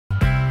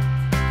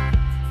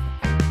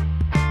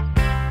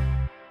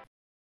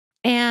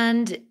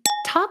And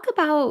talk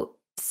about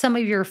some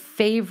of your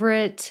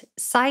favorite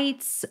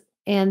sites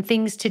and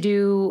things to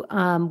do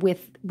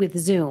with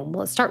Zoom.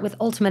 Let's start with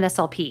Ultimate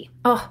SLP.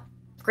 Oh,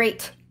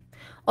 great.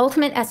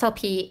 Ultimate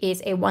SLP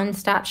is a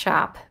one-stop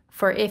shop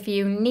for if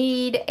you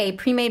need a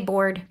pre-made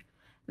board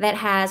that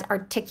has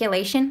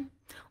articulation,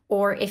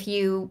 or if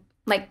you,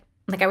 like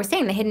I was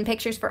saying, the hidden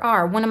pictures for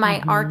R, one of my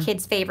R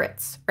kids'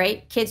 favorites,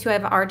 right? Kids who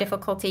have R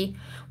difficulty.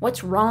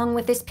 What's wrong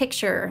with this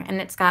picture?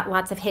 And it's got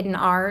lots of hidden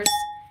R's,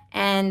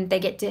 and they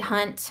get to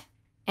hunt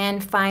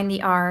and find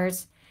the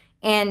R's.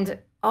 And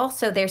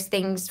also there's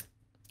things,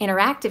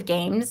 interactive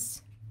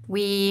games.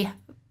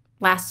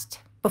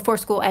 Before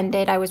school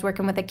ended, I was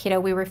working with a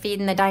kiddo. We were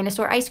feeding the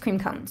dinosaur ice cream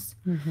cones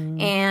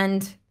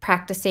and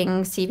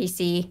practicing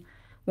CVC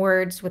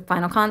words with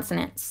final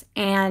consonants.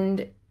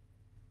 And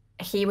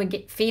he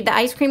would feed the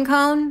ice cream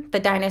cone. The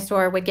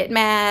dinosaur would get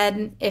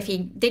mad if he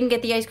didn't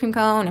get the ice cream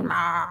cone.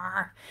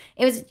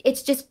 And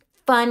it's just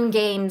fun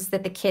games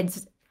that the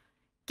kids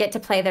get to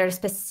play that are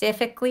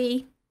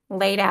specifically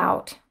laid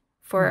out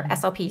for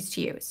SLPs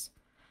to use.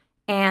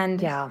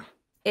 And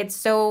it's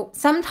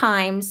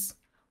sometimes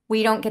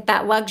we don't get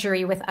that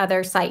luxury with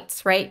other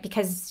sites, right?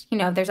 Because,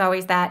 there's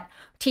always that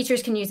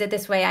teachers can use it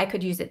this way, I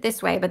could use it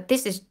this way, but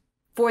this is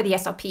for the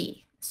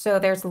SLP. So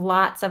there's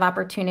lots of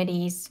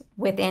opportunities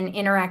within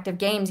interactive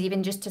games,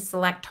 even just to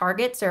select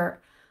targets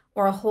or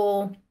a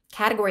whole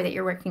category that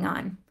you're working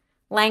on.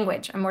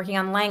 Language, I'm working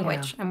on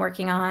language. I'm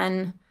working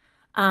on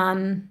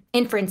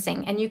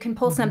inferencing, and you can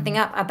pull something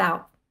up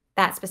about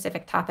that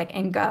specific topic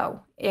and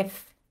go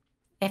if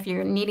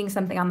you're needing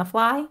something on the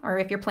fly, or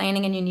if you're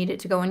planning and you need it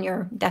to go in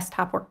your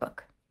desktop workbook.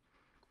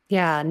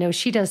 Yeah, no,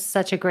 she does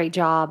such a great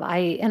job.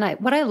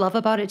 What I love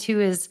about it too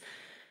is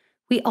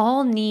we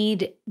all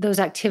need those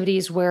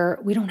activities where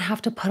we don't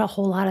have to put a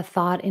whole lot of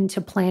thought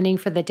into planning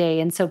for the day.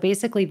 And so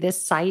basically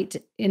this site,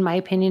 in my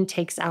opinion,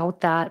 takes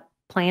out that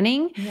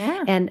planning.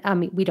 Yeah. And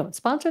we don't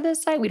sponsor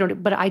this site.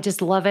 But I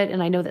just love it.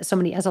 And I know that so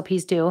many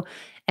SLPs do.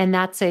 And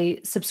that's a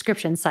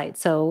subscription site.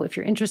 So if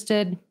you're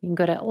interested, you can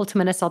go to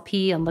Ultimate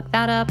SLP and look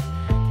that up.